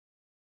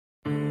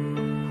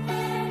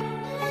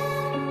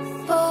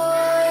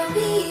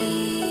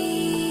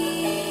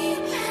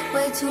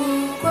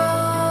too grown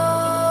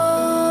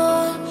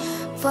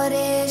for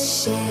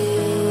this shit.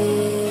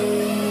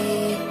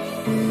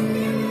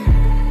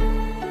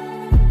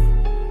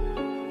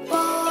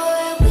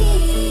 Boy, we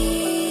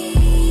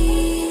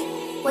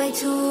way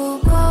too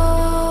grown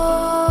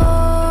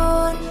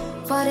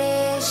for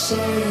this shit.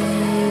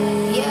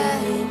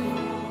 Yeah,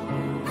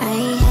 I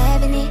ain't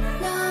having it.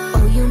 No.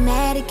 Oh, you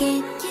mad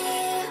again?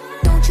 Yeah.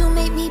 Don't you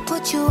make me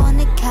put you on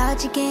the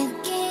couch again?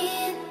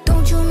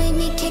 Don't you make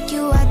me kick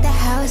you out the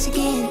house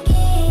again?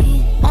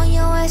 On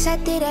your ass I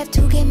did have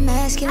to get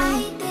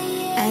masculine.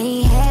 I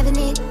ain't having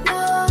it.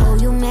 Oh,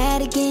 you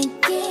mad again?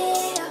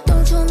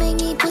 Don't you make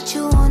me put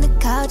you on the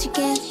couch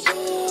again?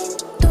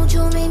 Don't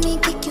you make me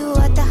kick you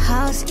out the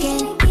house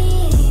again?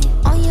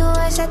 On your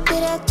ass I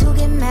did have to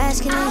get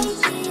masculine.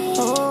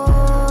 Oh,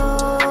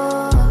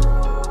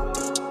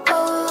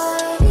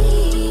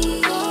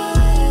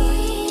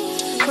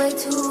 way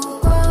too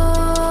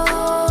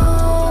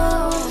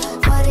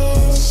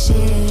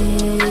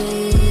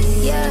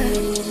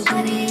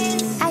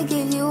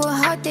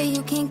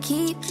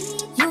keep.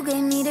 You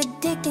gave me the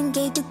dick and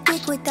gave the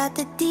dick without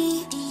the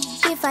D.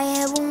 If I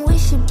had one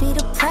wish, it'd be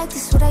to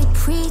practice what I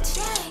preach.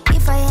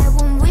 If I had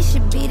one wish,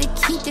 it'd be to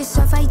keep this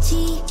off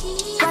IG.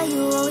 Why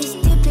you always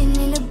dipping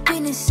in the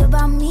business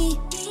about me?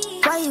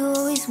 Why you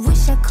always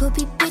wish I could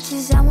be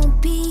bitches I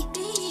won't be?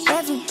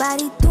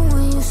 Everybody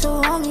doing you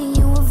so wrong and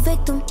you a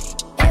victim.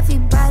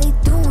 Everybody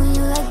doing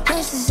you like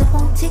dances up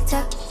on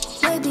TikTok.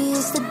 Maybe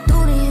it's the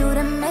dude in you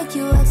that make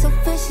you act so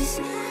vicious.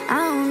 I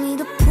don't need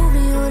to prove to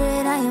you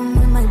that I am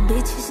with my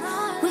bitches.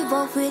 We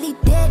both really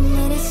dead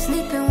and it is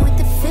sleeping with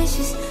the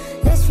fishes.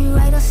 Let's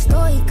rewrite our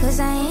story, cause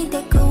I ain't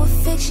that good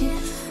with fiction.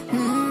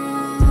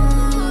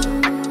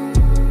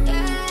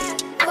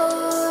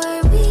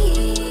 Boy,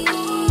 we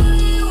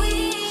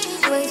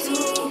way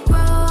too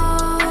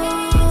grown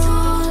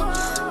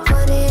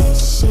for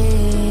this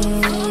shit.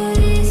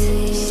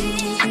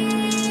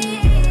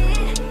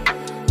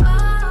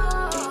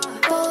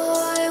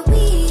 Boy,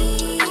 we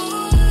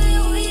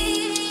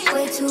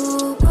way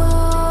too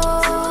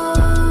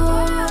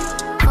grown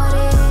for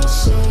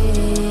this shit.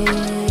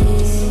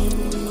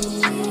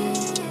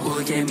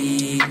 Look at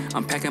me,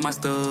 I'm packing my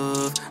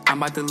stuff. I'm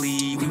about to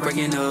leave, we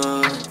breaking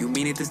up. You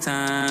mean it this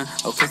time?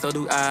 Okay, so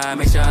do I.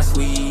 Make sure I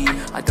sweet.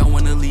 I don't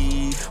wanna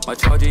leave. My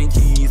charger and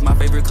keys, my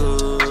favorite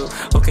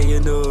cup. Okay,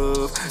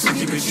 enough. So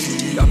keep it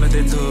cheap. I'm not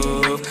that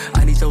tough.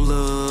 I need your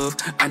love.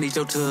 I need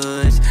your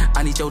touch.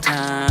 I need your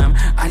time.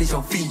 I need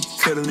your feet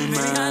cuddling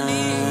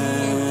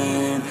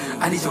mine.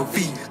 I need your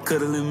feet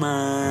cuddling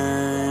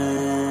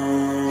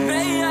mine.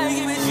 May I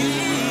give it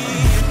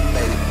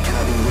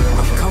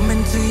I'm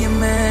coming to you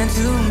man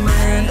to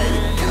man.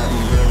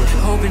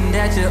 Hoping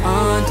that you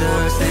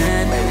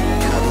understand.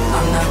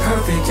 I'm not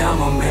perfect,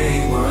 I'ma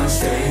make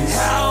mistakes.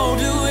 I'll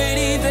do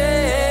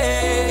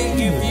anything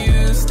if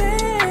you stay.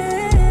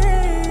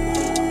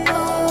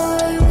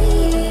 Boy, we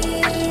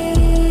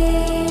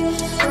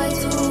way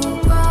too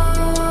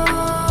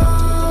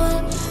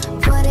grown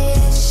for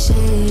this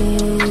shit.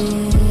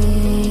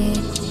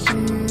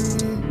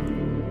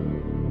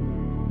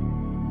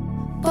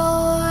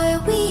 Boy,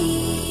 we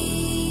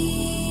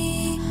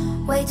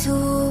way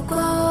too grown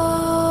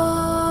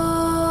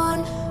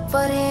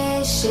for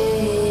this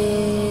shit.